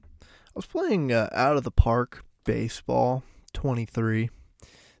I was playing out of the park baseball 23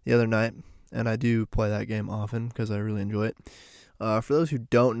 the other night, and I do play that game often because I really enjoy it. For those who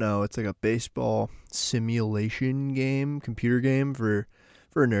don't know, it's like a baseball simulation game, computer game for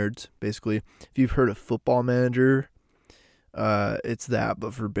nerds, basically. If you've heard of Football Manager, it's that,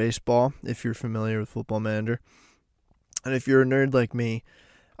 but for baseball, if you're familiar with Football Manager. And if you're a nerd like me,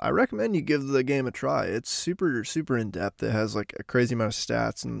 I recommend you give the game a try. It's super, super in-depth. It has like a crazy amount of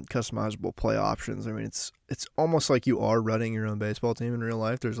stats and customizable play options. I mean, it's almost like you are running your own baseball team in real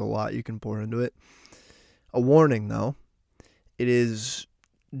life. There's a lot you can pour into it. A warning, though. It is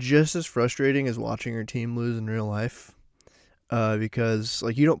just as frustrating as watching your team lose in real life. Because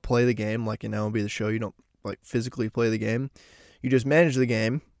like you don't play the game like in MLB The Show. You don't like physically play the game. You just manage the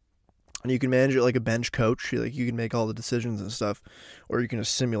game. And you can manage it like a bench coach. Like you can make all the decisions and stuff, or you can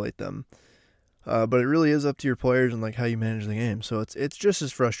just simulate them. But it really is up to your players and like how you manage the game. So it's just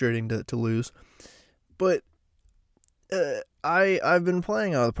as frustrating to lose. But I've been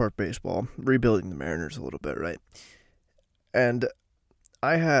playing out of the park baseball, rebuilding the Mariners a little bit, right? And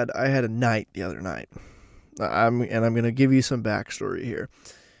I had a night the other night. I'm going to give you some backstory here.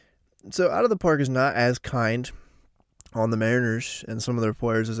 So out of the park is not as kind on the Mariners and some of their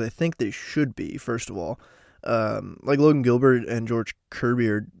players as I think they should be, first of all. Like Logan Gilbert and George Kirby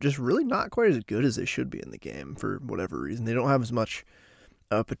are just really not quite as good as they should be in the game for whatever reason. They don't have as much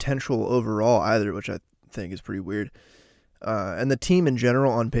potential overall either, which I think is pretty weird. And the team in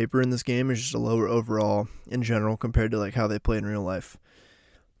general on paper in this game is just a lower overall in general compared to like how they play in real life.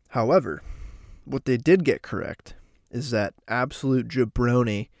 However, what they did get correct is that absolute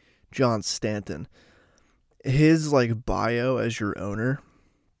jabroni John Stanton. His like bio as your owner,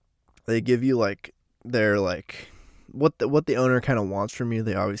 they give you like their like what the owner kind of wants from you.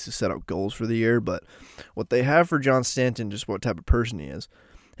 They obviously set out goals for the year, but what they have for John Stanton, just what type of person he is.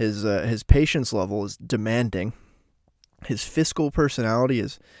 His patience level is demanding. His fiscal personality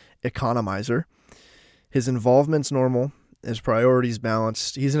is economizer. His involvement's normal. His priorities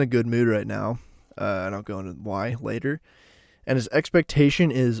balanced. He's in a good mood right now. And I'll go into why later. And his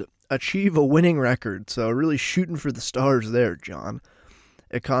expectation is achieve a winning record. So really shooting for the stars there, John.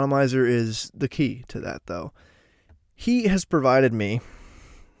 Economizer is the key to that, though. He has provided me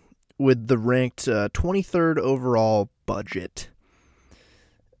with the ranked 23rd overall budget,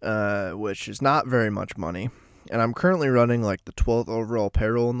 which is not very much money. And I'm currently running like the 12th overall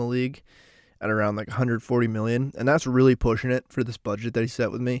payroll in the league at around like 140 million. And that's really pushing it for this budget that he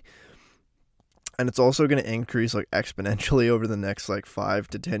set with me. And it's also going to increase like exponentially over the next like 5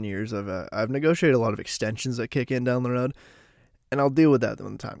 to 10 years. I've negotiated a lot of extensions that kick in down the road, and I'll deal with that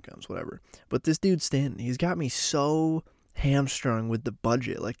when the time comes, whatever. But this dude Stanton, he's got me so hamstrung with the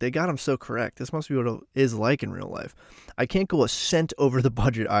budget. Like they got him so correct. This must be what it is like in real life. I can't go a cent over the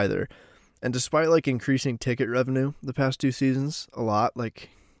budget either. And despite like increasing ticket revenue the past 2 seasons a lot, like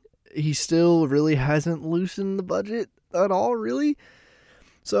he still really hasn't loosened the budget at all, really.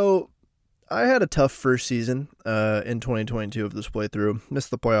 So I had a tough first season in 2022 of this playthrough.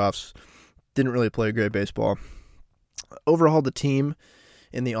 Missed the playoffs. Didn't really play great baseball. Overhauled the team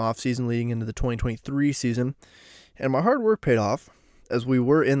in the offseason leading into the 2023 season. And my hard work paid off as we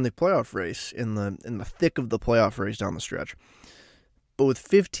were in the playoff race, in the thick of the playoff race down the stretch. But with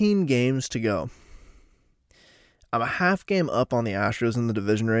 15 games to go, I'm a half game up on the Astros in the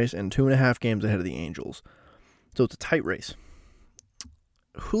division race and 2.5 games ahead of the Angels. So it's a tight race.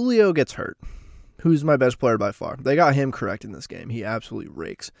 Julio gets hurt, who's my best player by far. They got him correct in this game. He absolutely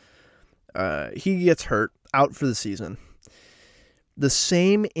rakes. He gets hurt, out for the season. The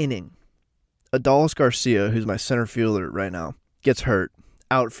same inning, Adolis Garcia, who's my center fielder right now, gets hurt,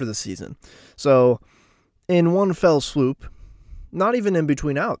 out for the season. So, in one fell swoop, not even in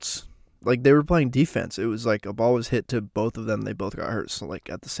between outs. Like, they were playing defense. It was like a ball was hit to both of them. They both got hurt, so like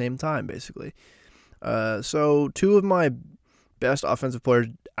at the same time, basically. So, 2 of my best offensive players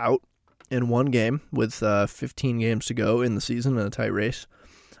out in one game with 15 games to go in the season in a tight race.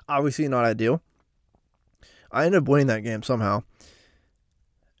 Obviously not ideal. I ended up winning that game somehow,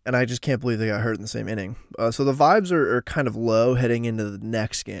 and I just can't believe they got hurt in the same inning. So the vibes are kind of low heading into the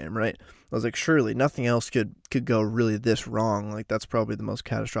next game, right? I was like, surely nothing else could go really this wrong. Like, that's probably the most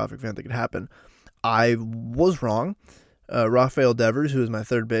catastrophic event that could happen. I was wrong. Rafael Devers, who was my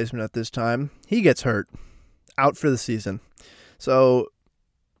third baseman at this time, he gets hurt, out for the season. So,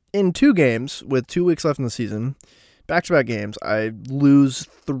 in 2 games, with 2 weeks left in the season, back-to-back games, I lose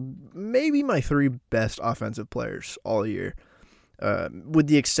maybe my 3 best offensive players all year, with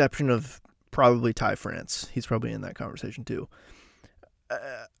the exception of probably Ty France. He's probably in that conversation too.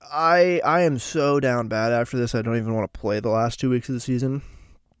 I am so down bad after this, I don't even want to play the last 2 weeks of the season.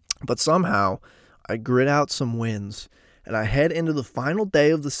 But somehow, I grit out some wins, and I head into the final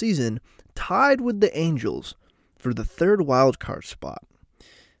day of the season tied with the Angels for the third wild card spot.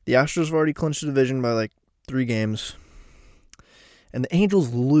 The Astros have already clinched the division by like 3 games, and the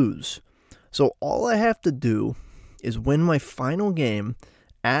Angels lose. So all I have to do is win my final game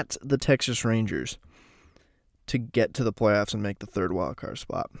at the Texas Rangers to get to the playoffs and make the third wild card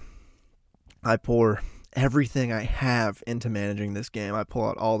spot. I pour everything I have into managing this game. I pull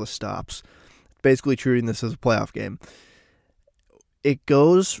out all the stops, basically treating this as a playoff game. It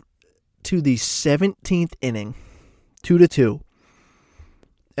goes to the 17th inning, 2-2,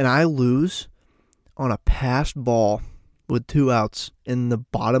 and I lose on a passed ball with 2 outs in the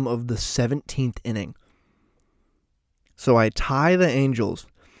bottom of the 17th inning. So I tie the Angels,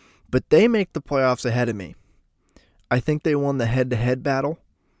 but they make the playoffs ahead of me. I think they won the head-to-head battle.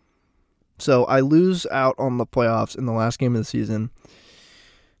 So I lose out on the playoffs in the last game of the season.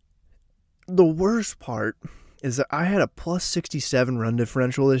 The worst part is that I had a plus 67 run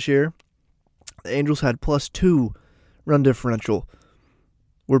differential this year. The Angels had plus 2 run differential.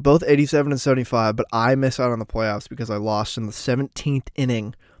 We're both 87 and 75, but I miss out on the playoffs because I lost in the 17th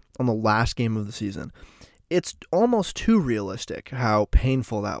inning on the last game of the season. It's almost too realistic how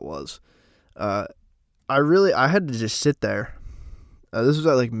painful that was. I had to just sit there. This was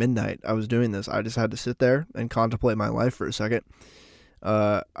at like midnight. I was doing this. I just had to sit there and contemplate my life for a second.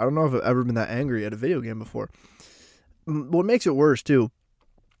 I don't know if I've ever been that angry at a video game before. What makes it worse, too,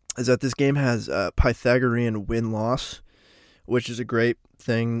 is that this game has Pythagorean win-loss, which is a great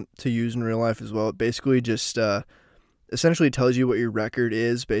thing to use in real life as well. It basically just essentially tells you what your record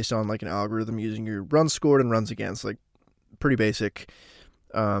is based on like an algorithm using your runs scored and runs against. Like, pretty basic.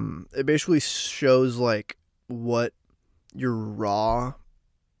 It basically shows like what your raw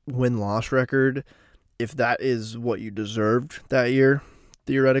win-loss record, if that is what you deserved that year,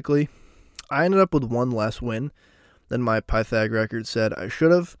 theoretically. I ended up with 1 less win than my Pythag record said I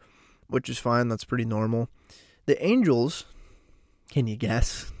should have, which is fine. That's pretty normal. The Angels, can you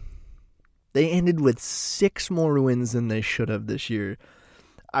guess? They ended with 6 more wins than they should have this year.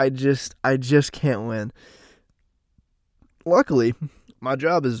 I just can't win. Luckily, my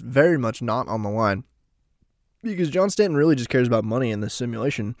job is very much not on the line, because John Stanton really just cares about money in this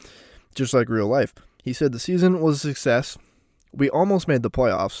simulation, just like real life. He said the season was a success. We almost made the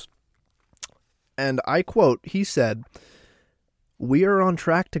playoffs. And I quote, he said, "We are on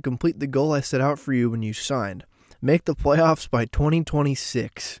track to complete the goal I set out for you when you signed. Make the playoffs by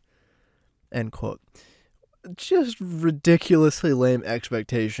 2026. End quote. Just ridiculously lame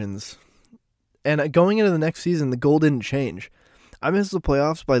expectations. And going into the next season, the goal didn't change. I missed the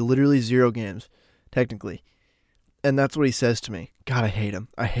playoffs by literally 0 games, technically. And that's what he says to me. God, I hate him.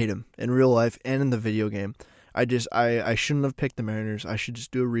 I hate him in real life and in the video game. I shouldn't have picked the Mariners. I should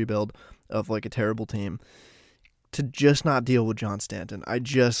just do a rebuild of like a terrible team to just not deal with John Stanton. I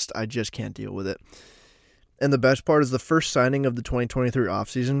just can't deal with it. And the best part is the first signing of the 2023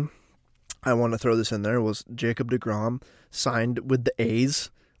 offseason, I want to throw this in there, was Jacob deGrom signed with the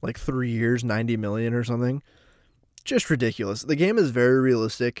A's, like 3 years, $90 million or something. Just ridiculous. The game is very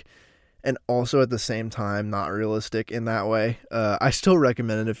realistic, and also at the same time not realistic in that way. I still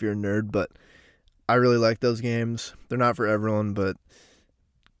recommend it if you're a nerd, but I really like those games. They're not for everyone, but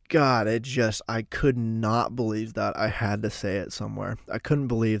God, I could not believe that. I had to say it somewhere. I couldn't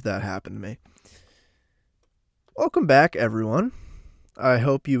believe that happened to me. Welcome back, everyone. I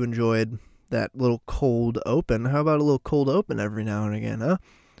hope you enjoyed that little cold open. How about a little cold open every now and again, huh?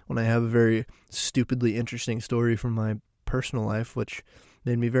 When I have a very stupidly interesting story from my personal life, which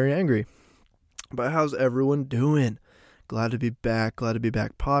made me very angry. But how's everyone doing? Glad to be back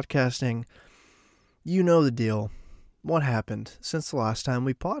podcasting. You know the deal. What happened since the last time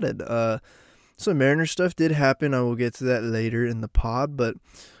we podded? Some Mariner stuff did happen. I will get to that later in the pod, but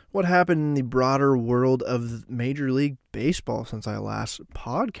what happened in the broader world of Major League Baseball since I last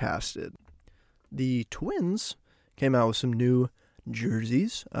podcasted? The Twins came out with some new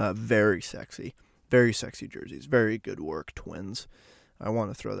jerseys. Very sexy jerseys. Very good work, Twins. I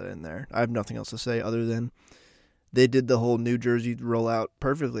want to throw that in there. I have nothing else to say other than they did the whole New Jersey rollout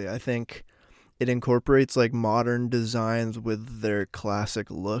perfectly. I think it incorporates like modern designs with their classic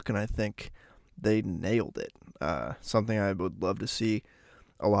look, and I think they nailed it. Something I would love to see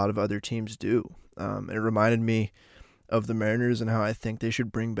a lot of other teams do. It reminded me of the Mariners and how I think they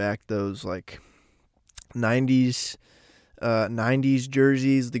should bring back those like 90s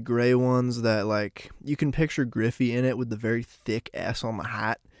jerseys, the gray ones that like you can picture Griffey in it with the very thick S on the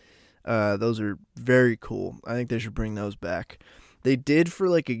hat. Those are very cool. I think they should bring those back. They did for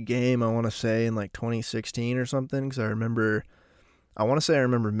like a game, I want to say in like 2016 or something, because I remember I want to say I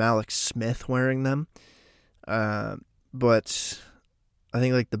remember Malik Smith wearing them. But I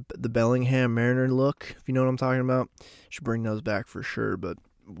think like the Bellingham Mariner look, if you know what I'm talking about, should bring those back for sure. But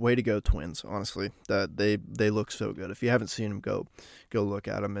way to go, Twins! Honestly, that they look so good. If you haven't seen them, go look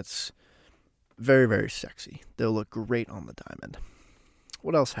at them. It's very, very sexy. They'll look great on the diamond.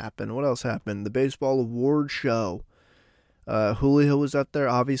 What else happened? The baseball award show. Julio was up there,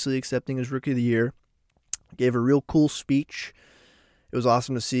 obviously accepting his Rookie of the Year. Gave a real cool speech. It was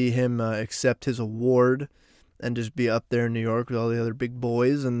awesome to see him accept his award and just be up there in New York with all the other big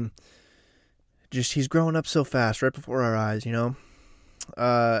boys. And just he's growing up so fast right before our eyes, you know.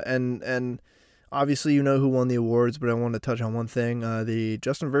 And obviously you know who won the awards, but I want to touch on one thing. The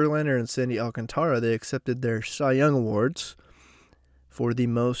Justin Verlander and Sandy Alcantara, they accepted their Cy Young awards for the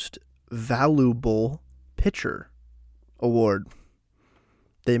most valuable pitcher award.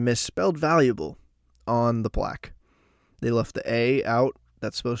 They misspelled valuable on the plaque. They left the A out.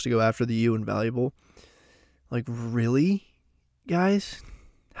 That's supposed to go after the U in valuable. Like, really, guys?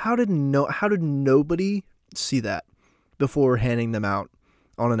 How did nobody see that before handing them out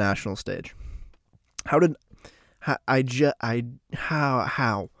on a national stage? How? That's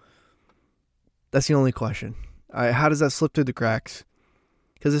the only question. How does that slip through the cracks?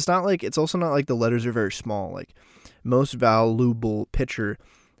 Because it's also not like the letters are very small. Like, most valuable pitcher,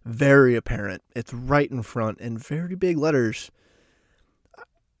 very apparent. It's right in front in very big letters.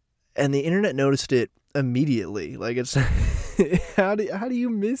 And the internet noticed it immediately. Like, it's how do you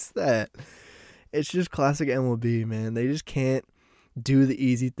miss that? It's just classic MLB, man. They just can't do the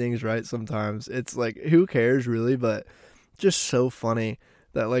easy things right sometimes. It's like, who cares really? But just so funny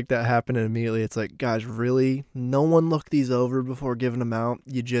that like that happened and immediately. It's like, guys, really? No one looked these over before giving them out.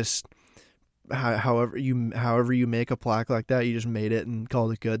 You just however you make a plaque like that, you just made it and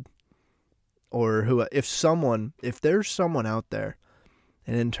called it good. Or if there's someone out there,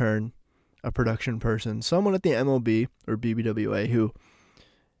 an intern, a production person, someone at the MLB or BBWA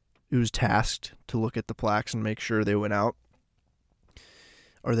who's tasked to look at the plaques and make sure they went out,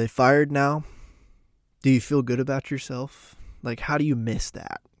 are they fired now? Do you feel good about yourself? Like, how do you miss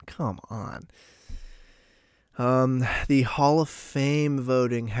that? Come on. The Hall of Fame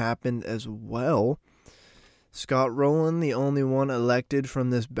voting happened as well. Scott Rowland, the only one elected from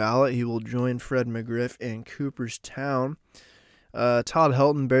this ballot. He will join Fred McGriff in Cooperstown. Todd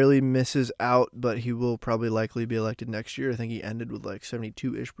Helton barely misses out, but he will probably likely be elected next year. I think he ended with like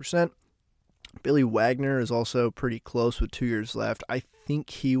 72-ish%. Billy Wagner is also pretty close with 2 years left. I think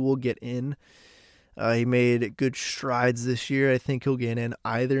he will get in. He made good strides this year. I think he'll get in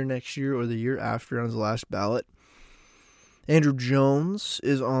either next year or the year after on his last ballot. Andrew Jones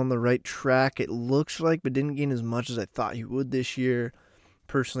is on the right track, it looks like, but didn't gain as much as I thought he would this year.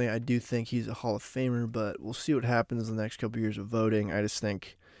 Personally, I do think he's a Hall of Famer, but we'll see what happens in the next couple years of voting. I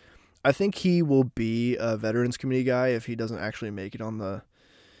think he will be a Veterans Committee guy if he doesn't actually make it on the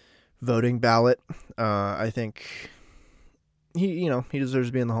voting ballot. I think he deserves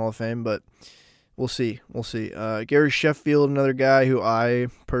to be in the Hall of Fame, but we'll see. Gary Sheffield, another guy who I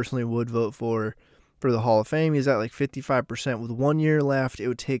personally would vote for the Hall of Fame. He's at like 55% with 1 year left. It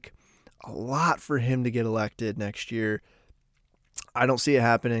would take a lot for him to get elected next year. I don't see it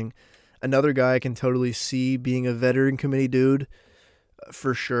happening. Another guy I can totally see being a veteran committee dude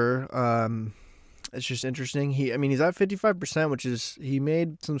for sure. It's just interesting. He's at 55%, which is, he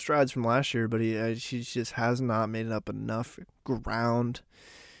made some strides from last year, but he just has not made up enough ground.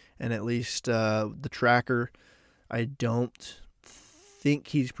 And at least the tracker, I don't think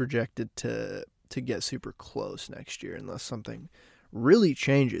he's projected to get super close next year unless something really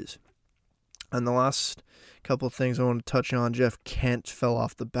changes. And the last couple of things I want to touch on, Jeff Kent fell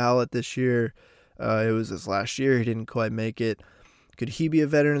off the ballot this year. It was his last year. He didn't quite make it. Could he be a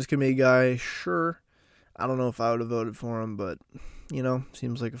Veterans Committee guy? Sure. I don't know if I would have voted for him, but,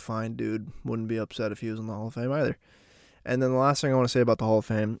 seems like a fine dude. Wouldn't be upset if he was in the Hall of Fame either. And then the last thing I want to say about the Hall of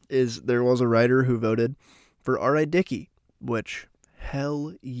Fame is there was a writer who voted for R.A. Dickey, which,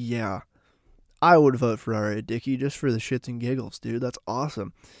 hell yeah. I would vote for R.A. Dickey just for the shits and giggles, dude. That's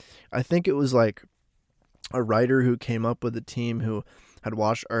awesome. I think it was like a writer who came up with a team who had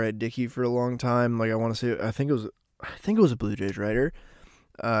watched R.A. Dickey for a long time. Like, I think it was a Blue Jays writer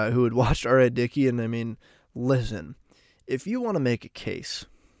who had watched R.A. Dickey. And listen, if you want to make a case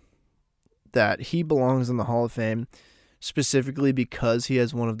that he belongs in the Hall of Fame specifically because he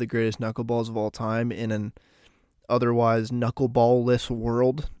has one of the greatest knuckleballs of all time in an otherwise knuckleball-less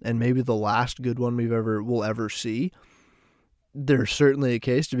world, and maybe the last good one we'll ever see, there's certainly a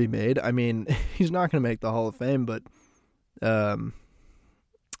case to be made. He's not going to make the Hall of Fame, but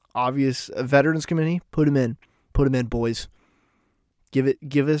obvious Veterans Committee, put him in, boys. Give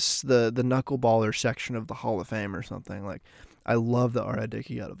us the knuckleballer section of the Hall of Fame or something. Like, I love that R.I.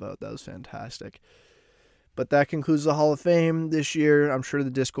 Dickey got a vote. That was fantastic. But that concludes the Hall of Fame this year. I'm sure the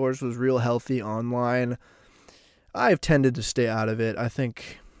discourse was real healthy online. I've tended to stay out of it. I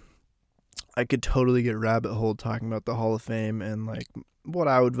think I could totally get rabbit hole talking about the Hall of Fame and like what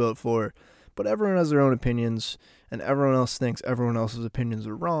I would vote for. But everyone has their own opinions, and everyone else thinks everyone else's opinions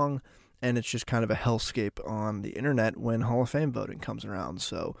are wrong. And it's just kind of a hellscape on the internet when Hall of Fame voting comes around.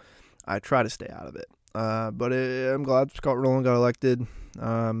 So I try to stay out of it. But I'm glad Scott Rowland got elected.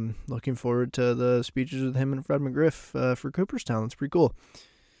 Looking forward to the speeches with him and Fred McGriff for Cooperstown. That's pretty cool.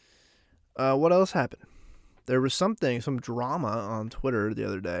 What else happened? There was some drama on Twitter the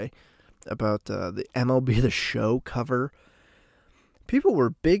other day about the MLB The Show cover. People were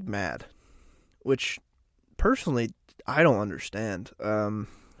big mad, which personally I don't understand.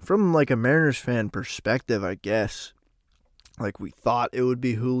 From like a Mariners fan perspective, I guess, like we thought it would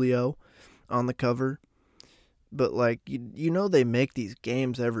be Julio on the cover, but like you know they make these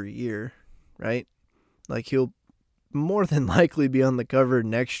games every year, right? Like he'll more than likely be on the cover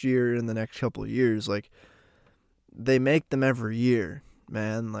next year, in the next couple of years. Like they make them every year,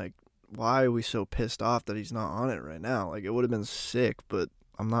 man. Like why are we so pissed off that he's not on it right now? Like it would have been sick, but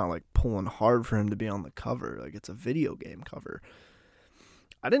I'm not like pulling hard for him to be on the cover. Like it's a video game cover.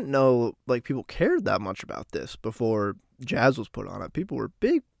 I didn't know like people cared that much about this before Jazz was put on it. People were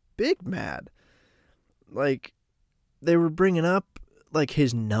big mad. Like they were bringing up like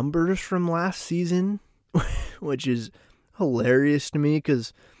his numbers from last season, which is hilarious to me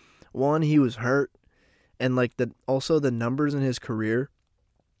because one, he was hurt, and like also the numbers in his career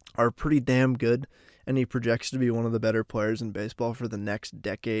are pretty damn good, and he projects to be one of the better players in baseball for the next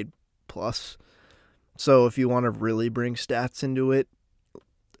decade plus. So if you want to really bring stats into it,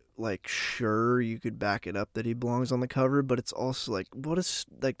 like sure you could back it up that he belongs on the cover, but it's also like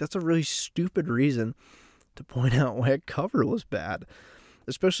that's a really stupid reason to point out why a cover was bad,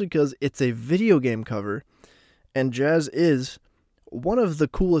 especially because it's a video game cover, and Jazz is one of the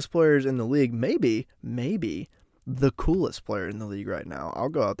coolest players in the league, maybe the coolest player in the league right now. I'll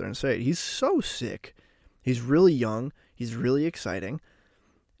go out there and say it. He's so sick. He's really young, he's really exciting,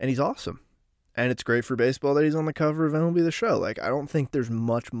 and he's awesome. And it's great for baseball that he's on the cover of MLB The Show. Like, I don't think there's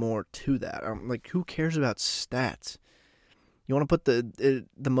much more to that. Like, who cares about stats? You want to put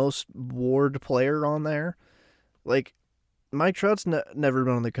the most WAR'd player on there? Like, Mike Trout's never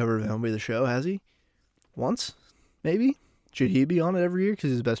been on the cover of MLB The Show, has he? Once? Maybe? Should he be on it every year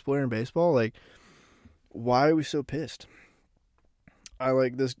because he's the best player in baseball? Like, why are we so pissed? I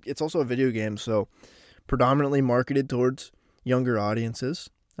like this. It's also a video game, so predominantly marketed towards younger audiences.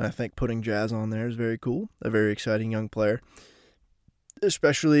 I think putting Jazz on there is very cool. A very exciting young player.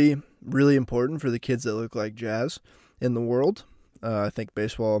 Especially really important for the kids that look like Jazz in the world. I think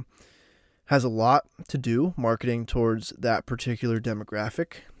baseball has a lot to do marketing towards that particular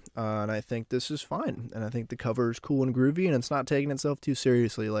demographic. And I think this is fine. And I think the cover is cool and groovy, and it's not taking itself too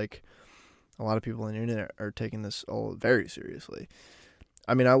seriously. Like a lot of people on the internet are taking this all very seriously.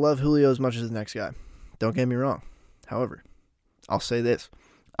 I mean, I love Julio as much as the next guy. Don't get me wrong. However, I'll say this.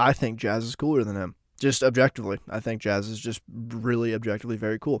 I think Jazz is cooler than him. Just objectively. I think Jazz is just really objectively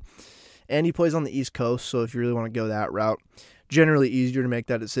very cool. And he plays on the East Coast, so if you really want to go that route, generally easier to make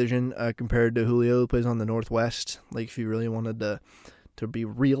that decision compared to Julio, who plays on the Northwest. Like, if you really wanted to be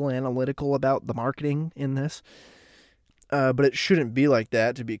real analytical about the marketing in this. But it shouldn't be like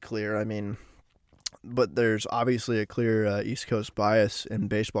that, to be clear. I mean, but there's obviously a clear East Coast bias in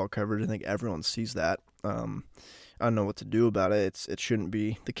baseball coverage. I think everyone sees that. I don't know what to do about it. It shouldn't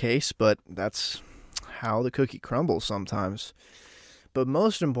be the case, but that's how the cookie crumbles sometimes. But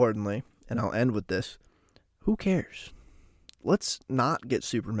most importantly, and I'll end with this, who cares? Let's not get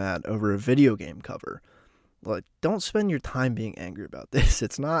super mad over a video game cover. Like, don't spend your time being angry about this.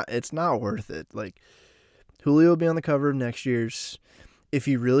 It's not worth it. Like, Julio will be on the cover of next year's. If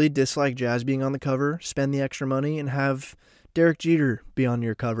you really dislike Jazz being on the cover, spend the extra money and have Derek Jeter be on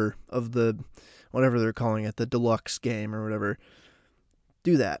your cover of the whatever they're calling it, the deluxe game or whatever.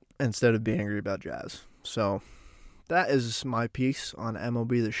 Do that instead of being angry about Jazz. So that is my piece on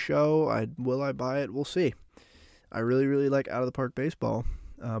MLB The Show. Will I buy it? We'll see. I really, really like Out of the Park baseball,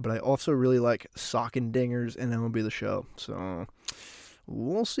 but I also really like sock and dingers in MLB The Show. So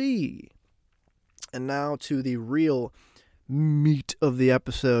we'll see. And now to the real meat of the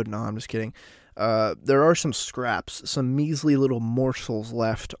episode. No, I'm just kidding. There are some scraps, some measly little morsels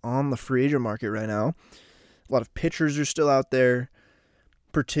left on the free agent market right now. A lot of pitchers are still out there.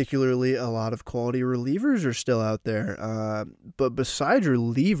 Particularly, a lot of quality relievers are still out there. But besides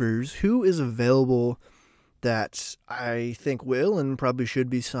relievers, who is available that I think will and probably should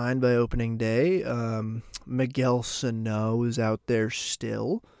be signed by opening day. Miguel Sano is out there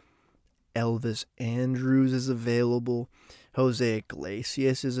still. Elvis Andrews is available. Jose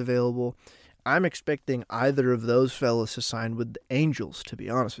Iglesias is available. I'm expecting either of those fellas to sign with the Angels, to be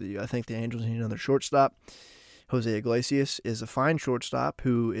honest with you. I think the Angels need another shortstop. Jose Iglesias is a fine shortstop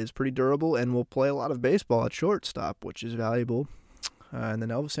who is pretty durable and will play a lot of baseball at shortstop, which is valuable. And then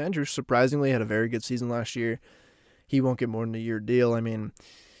Elvis Andrews, surprisingly, had a very good season last year. He won't get more than a year deal. I mean,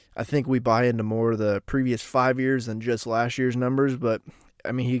 I think we buy into more of the previous 5 years than just last year's numbers, but,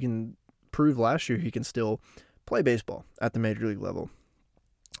 I mean, he can prove last year he can still play baseball at the major league level.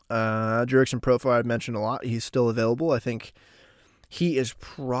 Jurickson Profile I mentioned a lot. He's still available. I think he is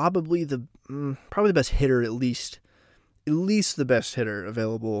probably the best hitter, at least the best hitter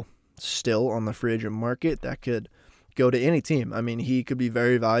available still on the free agent market that could go to any team. I mean, he could be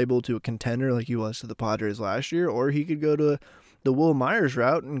very valuable to a contender like he was to the Padres last year, or he could go to the Will Myers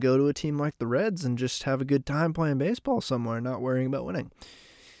route and go to a team like the Reds and just have a good time playing baseball somewhere, not worrying about winning.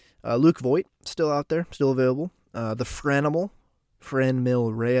 Luke Voigt, still out there, still available. The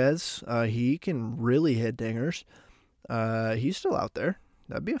Franmil Reyes, he can really hit dingers. He's still out there.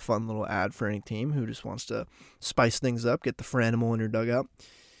 That'd be a fun little ad for any team who just wants to spice things up, get the Franimal in your dugout.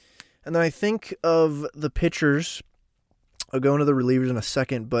 And then I think of the pitchers. I'll go into the relievers in a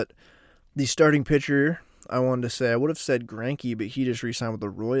second, but the starting pitcher, I wanted to say, I would have said Greinke, but he just re-signed with the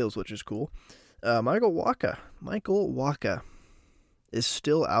Royals, which is cool. Michael Wacha is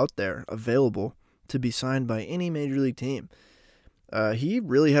still out there, available to be signed by any major league team. He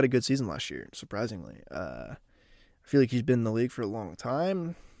really had a good season last year, surprisingly. I feel like he's been in the league for a long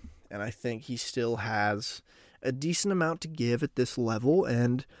time, and I think he still has a decent amount to give at this level,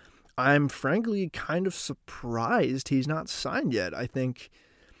 and I'm frankly kind of surprised he's not signed yet. I think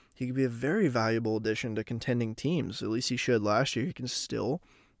he could be a very valuable addition to contending teams. At least he showed last year he can still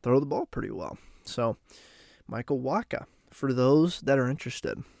throw the ball pretty well. So, Michael Wacha, for those that are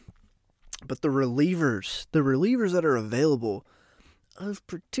interested. But the relievers that are available, of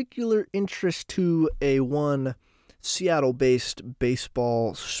particular interest to a one Seattle-based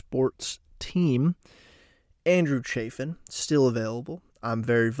baseball sports team, Andrew Chafin, still available. I'm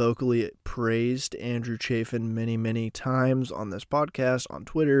very vocally praised Andrew Chafin many, many times on this podcast, on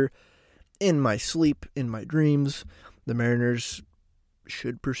Twitter, in my sleep, in my dreams. The Mariners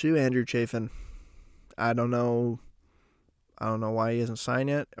should pursue Andrew Chafin. I don't know why he hasn't signed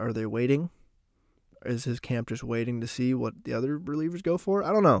yet. Are they waiting? Is his camp just waiting to see what the other relievers go for?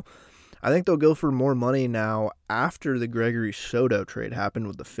 I don't know. I think they'll go for more money now after the Gregory Soto trade happened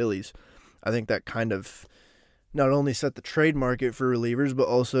with the Phillies. I think that kind of not only set the trade market for relievers, but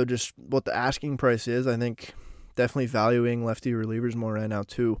also just what the asking price is. I think definitely valuing lefty relievers more right now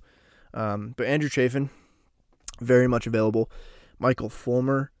too. But Andrew Chafin, very much available. Michael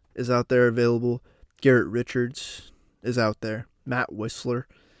Fulmer is out there available. Garrett Richards is out there. Matt Whistler,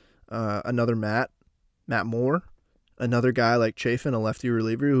 another Matt Moore, another guy like Chafin, a lefty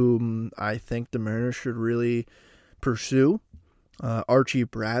reliever whom I think the Mariners should really pursue. Archie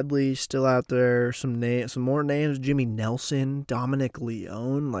Bradley still out there. Some more names. Jimmy Nelson, Dominic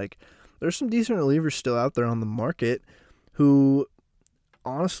Leone. Like, there's some decent relievers still out there on the market who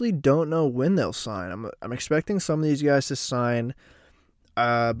honestly don't know when they'll sign. I'm expecting some of these guys to sign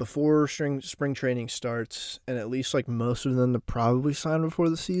before spring training starts, and at least like most of them to probably sign before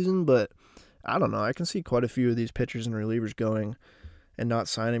the season. But I don't know. I can see quite a few of these pitchers and relievers going and not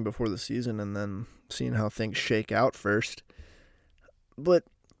signing before the season, and then seeing how things shake out first. But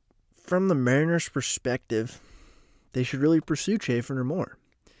from the Mariners' perspective, they should really pursue Chafin or Moore.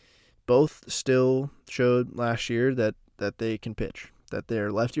 Both still showed last year that they can pitch, that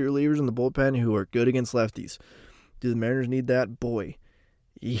they're lefty relievers in the bullpen who are good against lefties. Do the Mariners need that? Boy,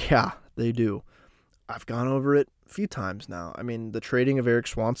 yeah, they do. I've gone over it a few times now. I mean, the trading of Eric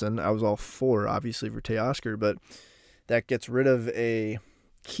Swanson, I was all for, obviously, for Teoscar, but that gets rid of a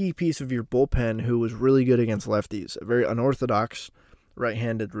key piece of your bullpen who was really good against lefties. A very unorthodox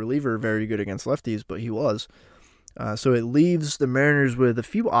right-handed reliever, very good against lefties, but he was. So it leaves the Mariners with a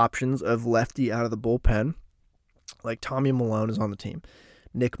few options of lefty out of the bullpen, like Tommy Malone is on the team,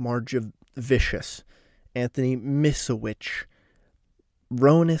 Nick Margevicius, Anthony Misowich,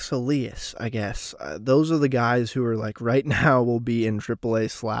 Ronis Elias, I guess. Those are the guys who are like right now will be in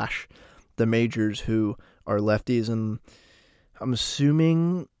AAA / the majors who are lefties, and I'm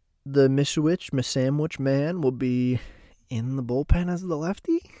assuming the Misowich man will be in the bullpen as the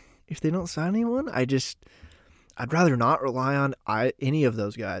lefty if they don't sign anyone. I'd rather not rely on any of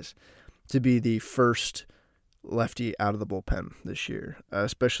those guys to be the first lefty out of the bullpen this year,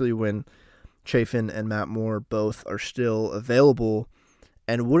 especially when Chafin and Matt Moore both are still available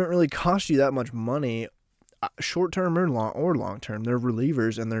and wouldn't really cost you that much money, short term or long term. They're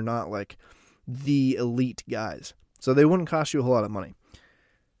relievers and they're not like the elite guys, so they wouldn't cost you a whole lot of money,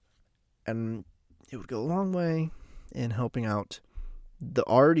 and it would go a long way in helping out the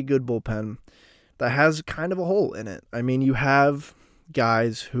already good bullpen that has kind of a hole in it. I mean, you have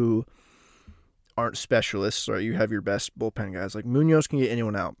guys who aren't specialists, right? You have your best bullpen guys. Like Munoz can get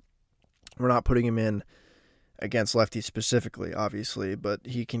anyone out. We're not putting him in against lefties specifically, obviously, but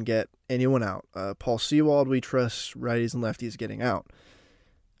he can get anyone out. Paul Sewald, we trust righties and lefties getting out.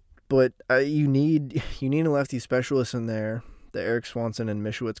 But you need a lefty specialist in there that Eric Swanson and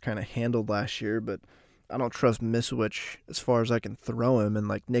Misiewicz kind of handled last year, but I don't trust Misiewicz as far as I can throw him. And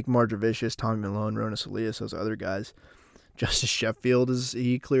like Nick Margevicius, Tommy Malone, Ronas Elias, those other guys. Justice Sheffield,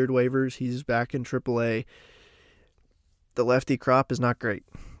 he cleared waivers. He's back in AAA. The lefty crop is not great.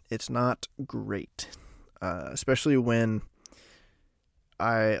 It's not great, especially when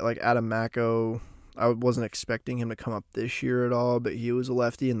Adam Macko. I wasn't expecting him to come up this year at all, but he was a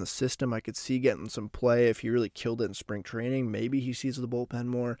lefty in the system. I could see getting some play if he really killed it in spring training. Maybe he sees the bullpen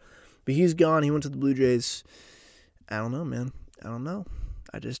more, but he's gone. He went to the Blue Jays. I don't know, man. I don't know.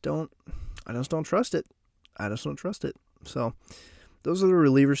 I just don't trust it. So those are the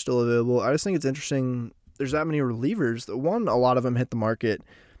relievers still available. I just think it's interesting. There's that many relievers. A lot of them hit the market,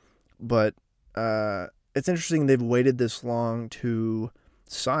 but it's interesting they've waited this long to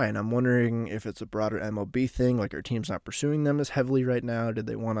sign. I'm wondering if it's a broader MLB thing, like our team's not pursuing them as heavily right now. Did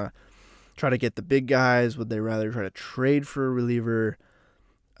they want to try to get the big guys? Would they rather try to trade for a reliever?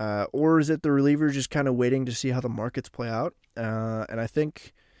 Or is it the relievers just kind of waiting to see how the markets play out? And I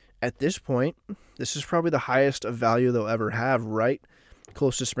think at this point, this is probably the highest of value they'll ever have, right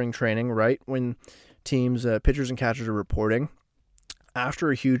close to spring training, right when teams, pitchers and catchers are reporting after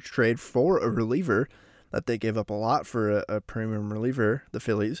a huge trade for a reliever that they gave up a lot for a premium reliever, the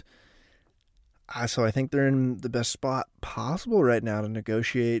Phillies. So I think they're in the best spot possible right now to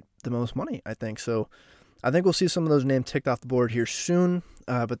negotiate the most money, I think. So I think we'll see some of those names ticked off the board here soon,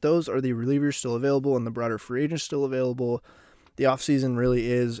 but those are the relievers still available and the broader free agents still available. The offseason really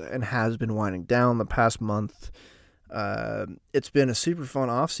is and has been winding down the past month. It's been a super fun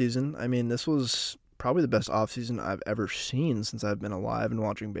offseason. I mean, this was probably the best offseason I've ever seen since I've been alive and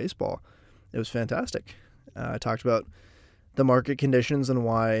watching baseball. It was fantastic. I talked about the market conditions and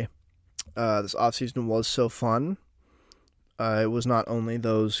why this offseason was so fun. It was not only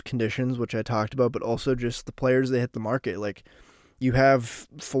those conditions, which I talked about, but also just the players that hit the market. Like, you have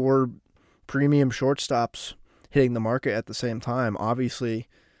 4 premium shortstops hitting the market at the same time. Obviously,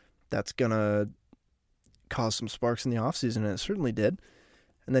 that's going to cause some sparks in the offseason, and it certainly did.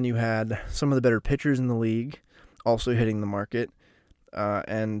 And then you had some of the better pitchers in the league also hitting the market.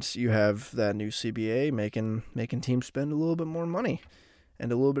 And you have that new CBA making teams spend a little bit more money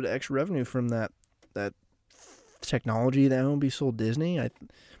and a little bit of extra revenue from that technology that MLB sold Disney.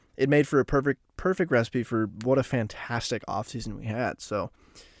 It made for a perfect recipe for what a fantastic offseason we had. So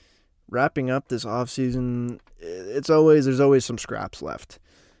wrapping up this offseason, there's always some scraps left.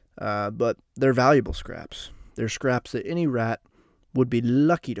 But they're valuable scraps. They're scraps that any rat would be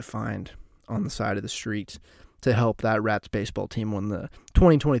lucky to find on the side of the street to help that Rats baseball team win the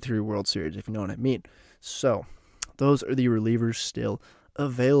 2023 World Series, if you know what I mean. So those are the relievers still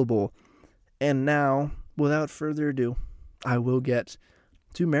available. And now, without further ado, I will get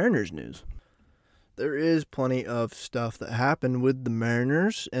to Mariners news. There is plenty of stuff that happened with the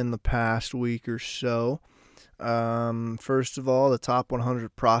Mariners in the past week or so. First of all, the top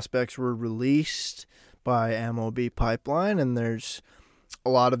 100 prospects were released by MLB Pipeline, and there's a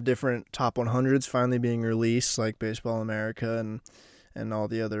lot of different top 100s finally being released, like Baseball America and all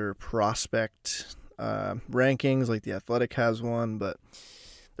the other prospect rankings, like The Athletic has one, but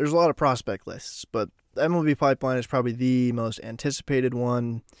there's a lot of prospect lists. But MLB Pipeline is probably the most anticipated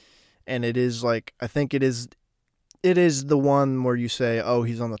one, and it is I think it is the one where you say, oh,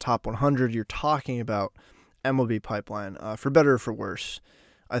 he's on the top 100, you're talking about MLB Pipeline, for better or for worse.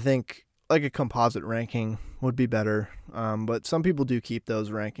 I think like a composite ranking would be better, but some people do keep those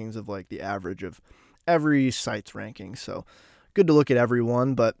rankings of like the average of every site's rankings, so good to look at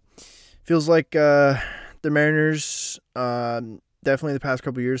everyone. But feels like the Mariners definitely the past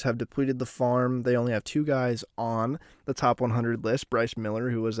couple of years have depleted the farm. They only have 2 guys on the top 100 list, Bryce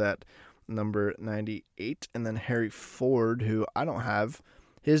Miller, who was at number 98, and then Harry Ford, who I don't have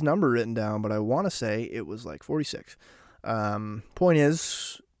his number written down, but I want to say it was like 46. Point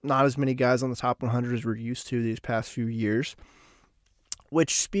is, not as many guys on the top 100 as we're used to these past few years,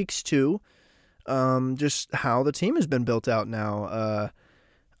 which speaks to just how the team has been built out now.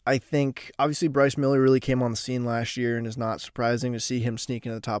 I think, obviously, Bryce Miller really came on the scene last year, and it's not surprising to see him sneak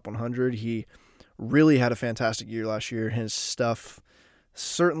into the top 100. He really had a fantastic year last year. His stuff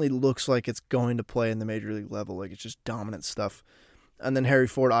certainly looks like it's going to play in the major league level. Like, it's just dominant stuff. And then Harry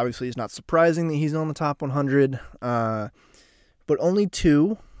Ford, obviously, is not surprising that he's on the top 100. But only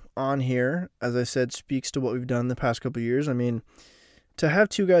 2 on here, as I said, speaks to what we've done the past couple of years. I mean, to have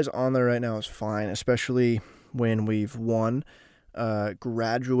 2 guys on there right now is fine, especially when we've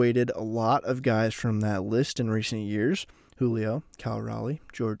graduated a lot of guys from that list in recent years. Julio, Cal Raleigh,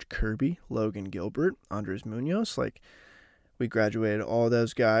 George Kirby, Logan Gilbert, Andres Munoz. Like, we graduated all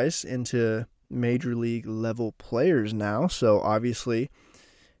those guys into major league level players now. So obviously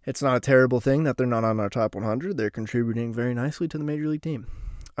it's not a terrible thing that they're not on our top 100. They're contributing very nicely to the major league team.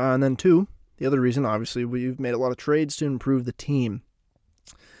 And then 2, the other reason, obviously, we've made a lot of trades to improve the team.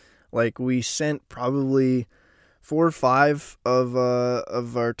 Like, we sent probably 4 or 5 of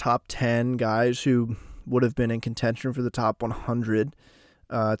our top 10 guys who would have been in contention for the top 100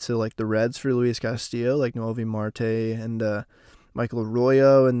 to, like, the Reds for Luis Castillo, like Noelvi Marte and Michael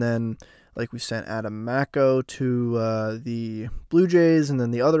Arroyo. And then, like, we sent Adam Macko to the Blue Jays. And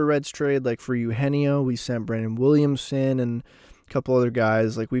then the other Reds trade, like, for Eugenio, we sent Brandon Williamson and a couple other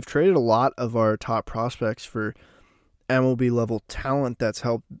guys. Like, we've traded a lot of our top prospects for MLB level talent that's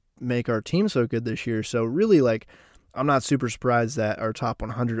helped make our team so good this year. So really, like, I'm not super surprised that our top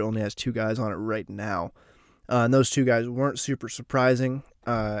 100 only has 2 guys on it right now. And those 2 guys weren't super surprising.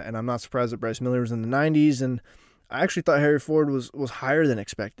 And I'm not surprised that Bryce Miller was in the 90s. And I actually thought Harry Ford was higher than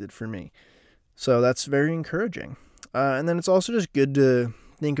expected for me. So that's very encouraging. And then it's also just good to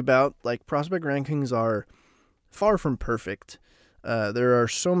think about, like, prospect rankings are far from perfect. There are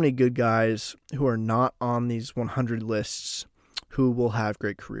so many good guys who are not on these 100 lists who will have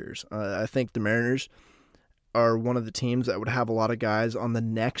great careers. I think the Mariners are one of the teams that would have a lot of guys on the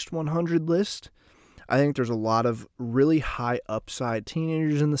next 100 list. I think there's a lot of really high upside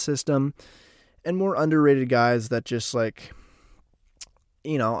teenagers in the system and more underrated guys that just, like,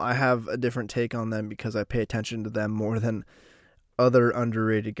 you know, I have a different take on them because I pay attention to them more than other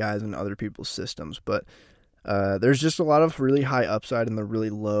underrated guys in other people's systems. But there's just a lot of really high upside in the really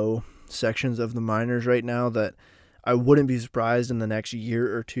low sections of the minors right now that I wouldn't be surprised in the next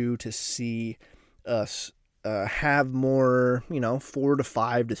year or 2 to see us have more, 4 to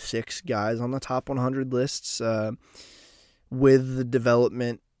 5 to 6 guys on the top 100 lists with the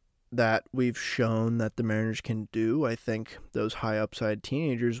development that we've shown that the Mariners can do. I think those high upside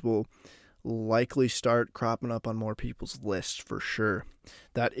teenagers will likely start cropping up on more people's lists for sure.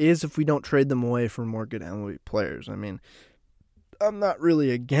 That is if we don't trade them away for more good MLB players. I mean, I'm not really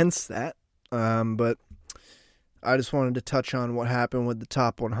against that, but I just wanted to touch on what happened with the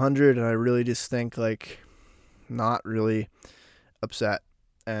top 100, and I really just think, like, not really upset,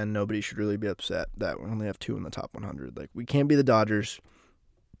 and nobody should really be upset that we only have 2 in the top 100. Like, we can't be the Dodgers,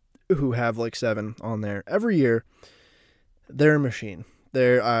 who have, like, 7 on there every year. They're a machine.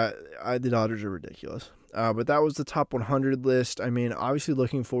 The Dodgers are ridiculous. But that was the top 100 list. I mean, obviously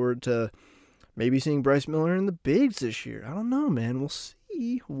looking forward to maybe seeing Bryce Miller in the bigs this year. I don't know, man.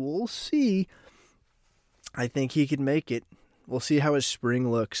 We'll see. I think he could make it. We'll see how his spring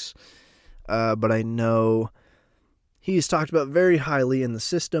looks. But I know he's talked about very highly in the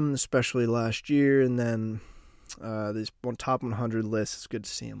system, especially last year. And then this top 100 list, it's good to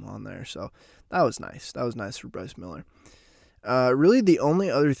see him on there. So that was nice. That was nice for Bryce Miller. Really, the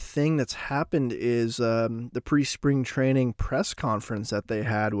only other thing that's happened is the pre-spring training press conference that they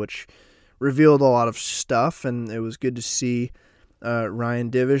had, which revealed a lot of stuff, and it was good to see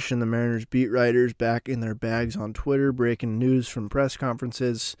Ryan Divish and the Mariners beat writers back in their bags on Twitter, breaking news from press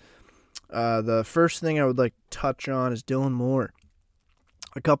conferences. The first thing I would like to touch on is Dylan Moore.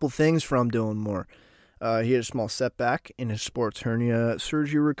 A couple things from Dylan Moore. He had a small setback in his sports hernia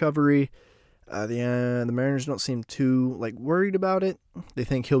surgery recovery. The Mariners don't seem too worried about it. They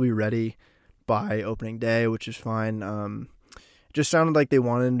think he'll be ready by opening day, which is fine. It just sounded like they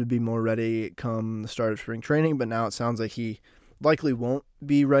wanted him to be more ready come the start of spring training, but now it sounds like he likely won't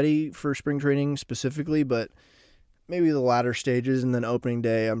be ready for spring training specifically, but maybe the latter stages, and then opening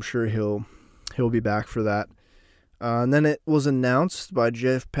day, I'm sure he'll be back for that. And then it was announced by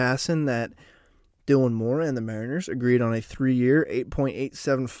Jeff Passan that Dylan Moore and the Mariners agreed on a 3-year,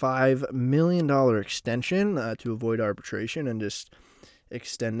 $8.875 million extension to avoid arbitration and just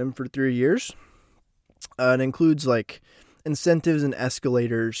extend him for 3 years. It includes incentives and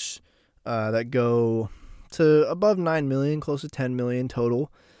escalators that go to above $9 million, close to $10 million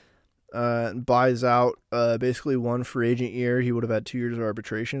total. Buys out basically one free agent year. He would have had 2 years of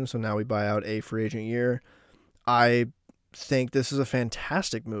arbitration, so now we buy out a free agent year. I think this is a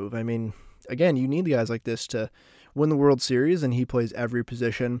fantastic move. I mean, again, you need guys like this to win the World Series, and he plays every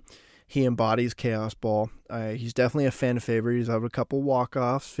position. He embodies chaos ball. He's definitely a fan favorite. He's had a couple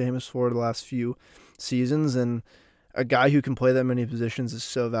walk-offs, famous for the last few seasons, and a guy who can play that many positions is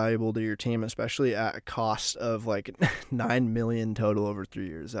so valuable to your team, especially at a cost of like $9 million total over 3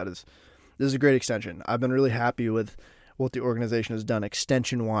 years. This is a great extension. I've been really happy with what the organization has done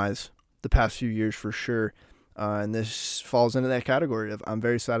extension-wise the past few years for sure, and this falls into that category of I'm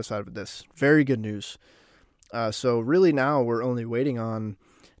very satisfied with this. Very good news. So really now we're only waiting on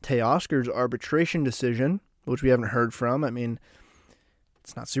Teoscar's arbitration decision, which we haven't heard from. I mean,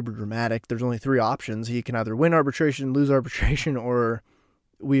 it's not super dramatic. There's only 3 options. He can either win arbitration, lose arbitration, or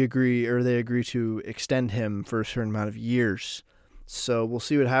they agree to extend him for a certain amount of years. So we'll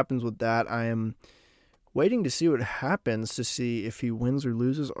see what happens with that. I am waiting to see what happens to see if he wins or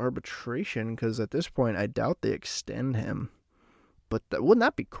loses arbitration, because at this point I doubt they extend him. But wouldn't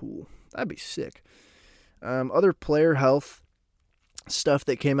that be cool? That'd be sick. Other player health stuff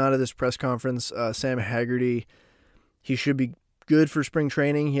that came out of this press conference, Sam Haggerty, he should be good for spring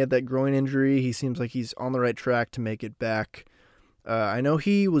training. He had that groin injury. He seems like he's on the right track to make it back. I know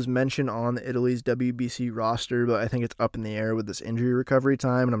he was mentioned on Italy's WBC roster, but I think it's up in the air with this injury recovery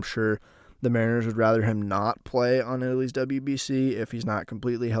time, and I'm sure the Mariners would rather him not play on Italy's WBC if he's not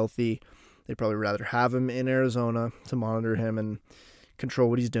completely healthy. They'd probably rather have him in Arizona to monitor him and control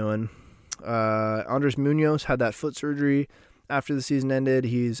what he's doing. Andres Munoz had that foot surgery after the season ended.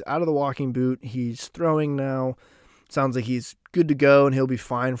 He's out of the walking boot. He's throwing now. Sounds like he's good to go, and he'll be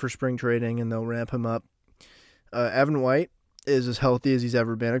fine for spring training, and they'll ramp him up. Evan White is as healthy as he's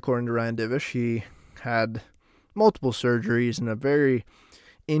ever been, according to Ryan Divish. He had multiple surgeries and a very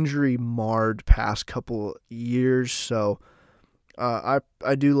injury-marred past couple years, so I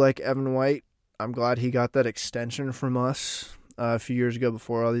do like Evan White. I'm glad he got that extension from us a few years ago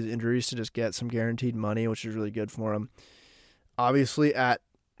before all these injuries to just get some guaranteed money, which is really good for him. Obviously, at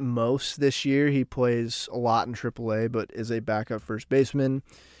most this year, he plays a lot in AAA, but is a backup first baseman.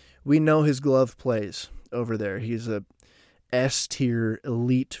 We know his glove plays over there. He's a S-tier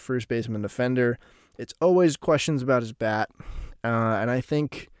elite first baseman defender. It's always questions about his bat, and I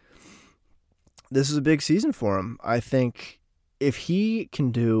think this is a big season for him. I think if he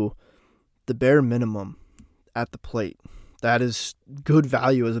can do the bare minimum at the plate, that is good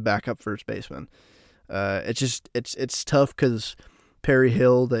value as a backup first baseman. It's tough because Perry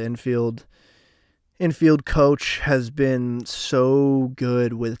Hill, the infield coach, has been so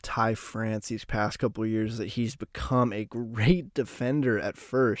good with Ty France these past couple of years that he's become a great defender at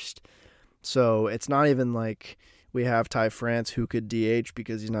first. So it's not even like we have Ty France who could DH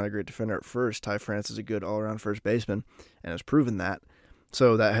because he's not a great defender at first. Ty France is a good all-around first baseman and has proven that.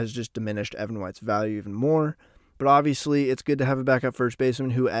 So that has just diminished Evan White's value even more. But obviously it's good to have a backup first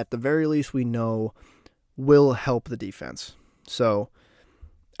baseman who at the very least we know will help the defense. So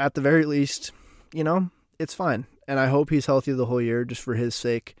at the very least, it's fine. And I hope he's healthy the whole year just for his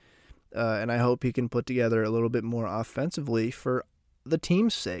sake. And I hope he can put together a little bit more offensively for the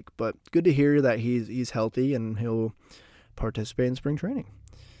team's sake. But good to hear that he's healthy and he'll participate in spring training.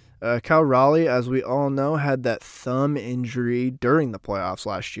 Cal Raleigh, as we all know, had that thumb injury during the playoffs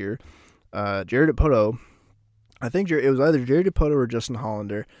last year. Jared Dipoto, I think it was either Jared Dipoto or Justin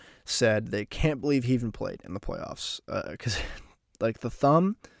Hollander, said they can't believe he even played in the playoffs. Because like the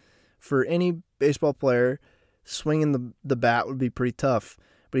thumb for any baseball player, swinging the bat would be pretty tough.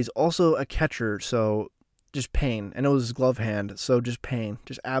 But he's also a catcher, so just pain. And it was his glove hand, so just pain,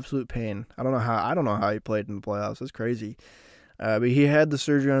 just absolute pain. I don't know how he played in the playoffs. That's crazy. But he had the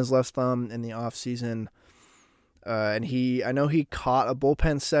surgery on his left thumb in the off season, and I know he caught a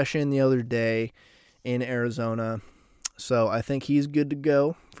bullpen session the other day in Arizona. So I think he's good to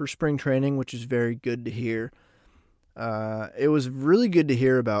go for spring training, which is very good to hear. It was really good to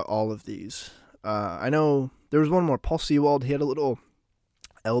hear about all of these. I know there was one more, Paul Sewald. He had a little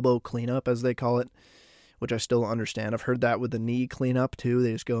elbow cleanup, as they call it, which I still don't understand. I've heard that with the knee cleanup too.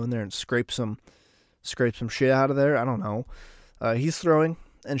 They just go in there and scrape some shit out of there. I don't know. He's throwing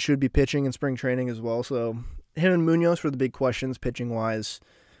and should be pitching in spring training as well. So him and Munoz were the big questions pitching-wise.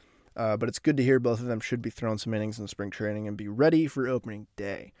 But it's good to hear both of them should be throwing some innings in spring training and be ready for opening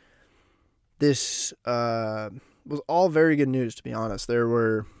day. This was all very good news, to be honest. There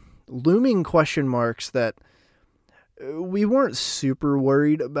were looming question marks that we weren't super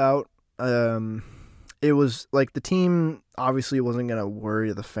worried about. It was like the team obviously wasn't going to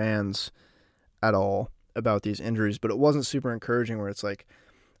worry the fans at all about these injuries, but it wasn't super encouraging where it's like,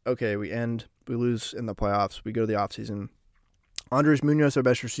 okay, we lose in the playoffs, we go to the offseason. Andres Munoz, our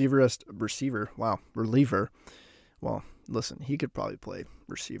best reliever. Well, listen, he could probably play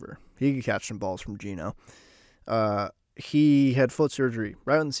receiver. He could catch some balls from Geno. He had foot surgery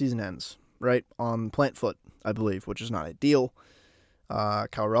right when the season ends, right on plant foot, I believe, which is not ideal.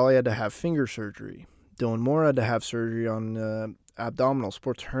 Cal Raleigh had to have finger surgery. Dylan Moore had to have surgery on abdominal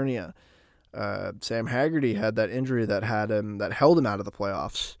sports hernia. Sam Haggerty had that injury that held him out of the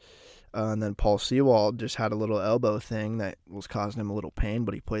playoffs. And then Paul Sewald just had a little elbow thing that was causing him a little pain,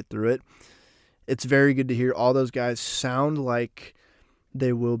 but he played through it. It's very good to hear all those guys sound like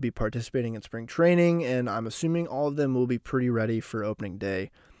they will be participating in spring training, and I'm assuming all of them will be pretty ready for opening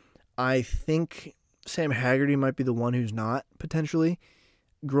day. I think Sam Haggerty might be the one who's not, potentially.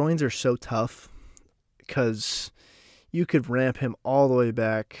 Groins are so tough because you could ramp him all the way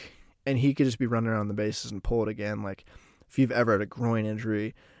back, and he could just be running around the bases and pull it again. Like, if you've ever had a groin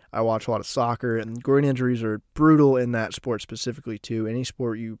injury, I watch a lot of soccer, and groin injuries are brutal in that sport specifically, too. Any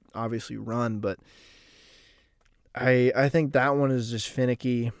sport you obviously run, but I think that one is just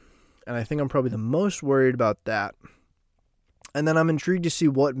finicky, and I think I'm probably the most worried about that. And then I'm intrigued to see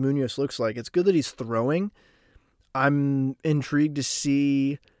what Munoz looks like. It's good that he's throwing. I'm intrigued to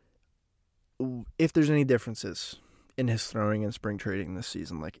see if there's any differences in his throwing in spring training this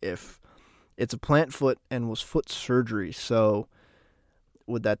season. Like, if it's a plant foot and was foot surgery, so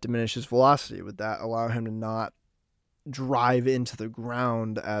would that diminish his velocity? Would that allow him to not drive into the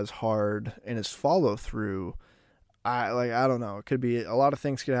ground as hard in his follow-through? I don't know. It could be a lot of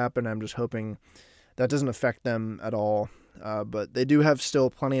things could happen. I'm just hoping that doesn't affect them at all. But they do have still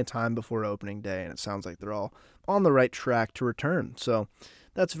plenty of time before opening day, and it sounds like they're all on the right track to return. So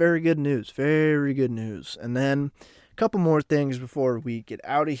that's very good news. Very good news. And then a couple more things before we get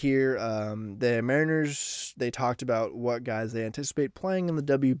out of here. The Mariners, they talked about what guys they anticipate playing in the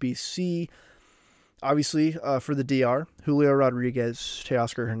WBC. Obviously, for the DR, Julio Rodriguez,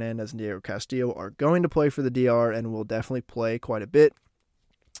 Teoscar Hernandez, and Diego Castillo are going to play for the DR and will definitely play quite a bit.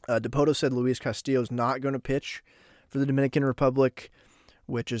 Dipoto said Luis Castillo is not going to pitch for the Dominican Republic,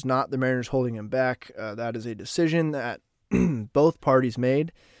 which is not the Mariners holding him back. That is a decision that both parties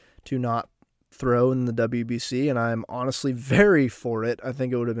made to not throw in the WBC, and I'm honestly very for it. I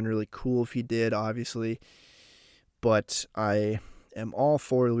think it would have been really cool if he did, obviously, but I am all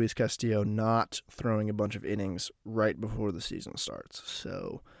for Luis Castillo not throwing a bunch of innings right before the season starts.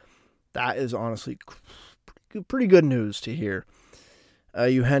 So that is honestly pretty good news to hear.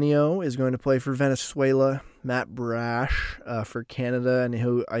 Eugenio is going to play for Venezuela. Matt Brash for Canada, and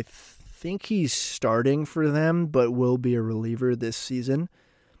who I think he's starting for them, but will be a reliever this season.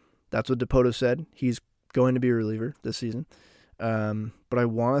 That's what Dipoto said. He's going to be a reliever this season. But I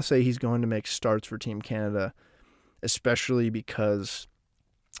want to say he's going to make starts for Team Canada, especially because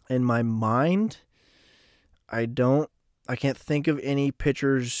in my mind, I can't think of any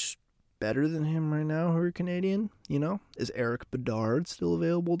pitchers better than him right now who are Canadian. You know, is Eric Bedard still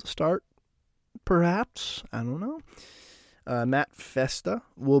available to start? Perhaps. I don't know. Matt Festa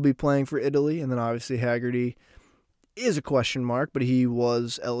will be playing for Italy, and then obviously Haggerty is a question mark, but he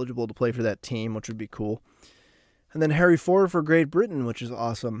was eligible to play for that team, which would be cool. And then Harry Ford for Great Britain, which is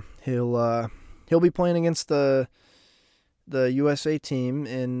awesome. He'll be playing against the USA team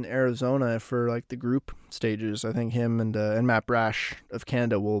in Arizona for like the group stages. I think him and Matt Brash of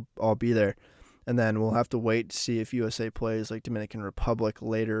Canada will all be there. And then we'll have to wait to see if USA plays like Dominican Republic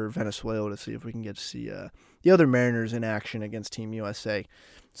later, Venezuela, to see if we can get to see the other Mariners in action against Team USA.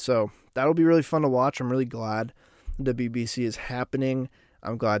 So that'll be really fun to watch. I'm really glad the WBC is happening.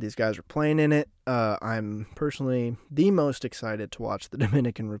 I'm glad these guys are playing in it. I'm personally the most excited to watch the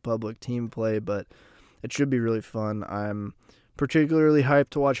Dominican Republic team play, but it should be really fun. I'm particularly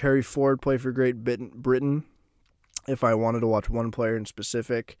hyped to watch Harry Ford play for Great Britain. If I wanted to watch one player in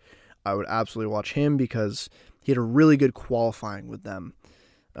specific, I would absolutely watch him because he had a really good qualifying with them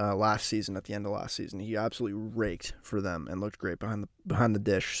last season. At the end of last season, he absolutely raked for them and looked great behind the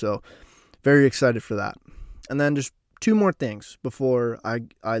dish. So very excited for that. And then just two more things before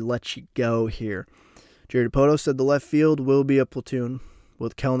I let you go here. Jerry Dipoto said the left field will be a platoon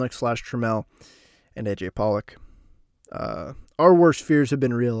with Kelnick/Trammell and AJ Pollock. Our worst fears have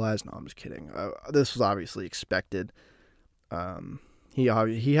been realized. No, I'm just kidding. This was obviously expected. He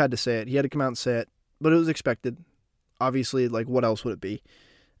had to say it. He had to come out and say it, but it was expected. Obviously, like, what else would it be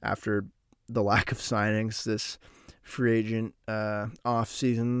after the lack of signings this free agent off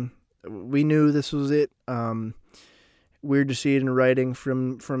season? We knew this was it. Weird to see it in writing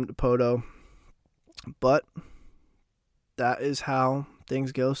from Dipoto, but that is how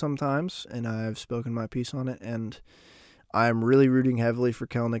things go sometimes, and I've spoken my piece on it, and I'm really rooting heavily for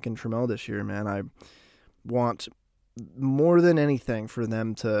Kelnick and Trammell this year, man. I want more than anything for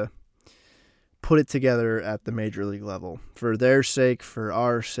them to put it together at the major league level. For their sake, for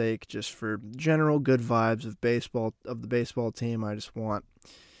our sake, just for general good vibes of baseball, of the baseball team, I just want,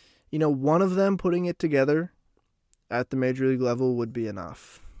 one of them putting it together at the major league level would be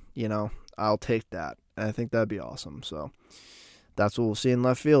enough. I'll take that. And I think that'd be awesome. So that's what we'll see in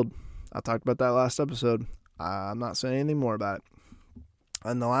left field. I talked about that last episode. I'm not saying anything more about it.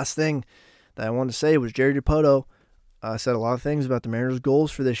 And the last thing that I wanted to say was Jerry Dipoto said a lot of things about the Mariners'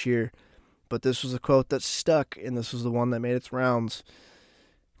 goals for this year, but this was a quote that stuck, and this was the one that made its rounds.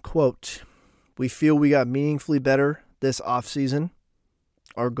 Quote, "We feel we got meaningfully better this offseason.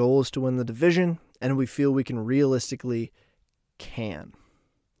 Our goal is to win the division, and we feel we can realistically can."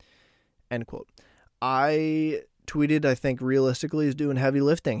 End quote. I tweeted, I think realistically is doing heavy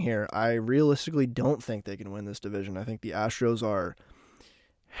lifting here. I realistically don't think they can win this division. I think the Astros are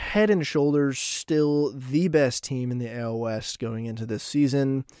head and shoulders still the best team in the AL West going into this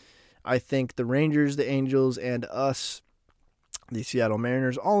season. I think the Rangers, the Angels, and us, the Seattle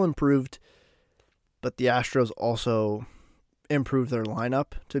Mariners, all improved, but the Astros also improved their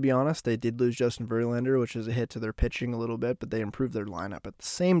lineup, to be honest. They did lose Justin Verlander, which is a hit to their pitching a little bit, but they improved their lineup at the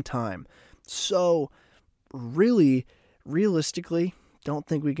same time. So, really, realistically, don't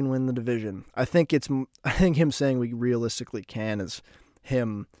think we can win the division. I think him saying we realistically can is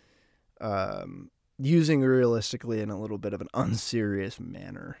him using realistically in a little bit of an unserious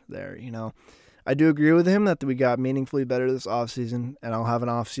manner there, I do agree with him that we got meaningfully better this offseason, and I'll have an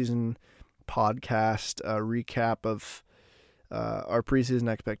offseason podcast recap of our preseason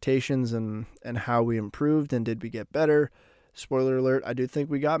expectations and how we improved and did we get better. Spoiler alert, I do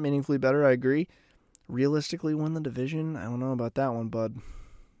think we got meaningfully better, I agree. Realistically win the division? I don't know about that one, bud.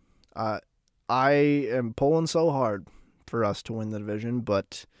 I am pulling so hard for us to win the division,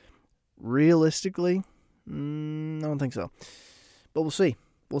 but realistically, I don't think so. But we'll see.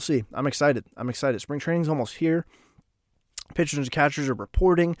 I'm excited. Spring training's almost here. Pitchers and catchers are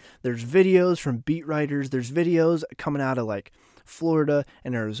reporting. There's videos from beat writers. There's videos coming out of Florida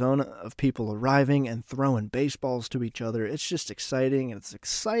and Arizona of people arriving and throwing baseballs to each other. It's just exciting, and it's an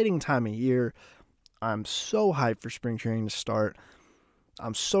exciting time of year. I'm so hyped for spring training to start.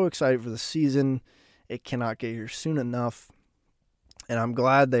 I'm so excited for the season. It cannot get here soon enough. And I'm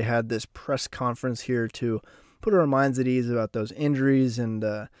glad they had this press conference here to put our minds at ease about those injuries and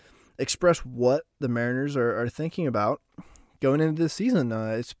express what the Mariners are thinking about going into this season.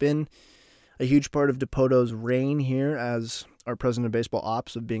 It's been a huge part of Dipoto's reign here as our president of baseball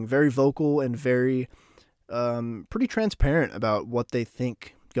ops of being very vocal and very pretty transparent about what they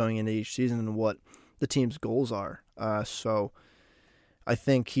think going into each season and what the team's goals are. So I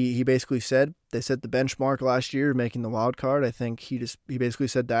think he basically said they set the benchmark last year making the wild card. I think he basically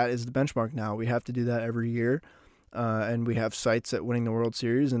said that is the benchmark now. We have to do that every year, and we have sights at winning the World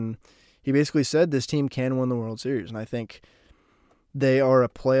Series. And he basically said this team can win the World Series, and I think they are a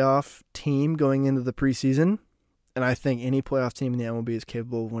playoff team going into the preseason. And I think any playoff team in the MLB is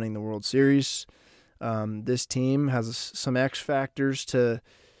capable of winning the World Series. This team has some X factors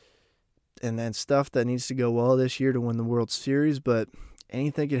and then stuff that needs to go well this year to win the World Series, but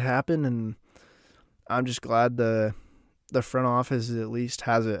anything could happen, and I'm just glad the front office at least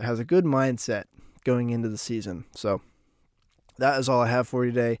has a good mindset going into the season. So that is all I have for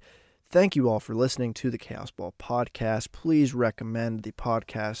you today. Thank you all for listening to the Chaos Ball podcast. Please recommend the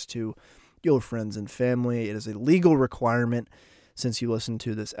podcast to your friends and family. It is a legal requirement. Since you listen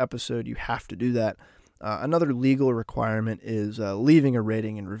to this episode, you have to do that. Another legal requirement is leaving a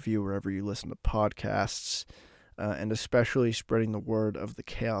rating and review wherever you listen to podcasts, and especially spreading the word of the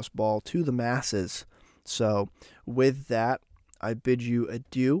Chaos Ball to the masses. So with that, I bid you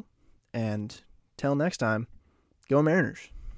adieu, and till next time, go Mariners.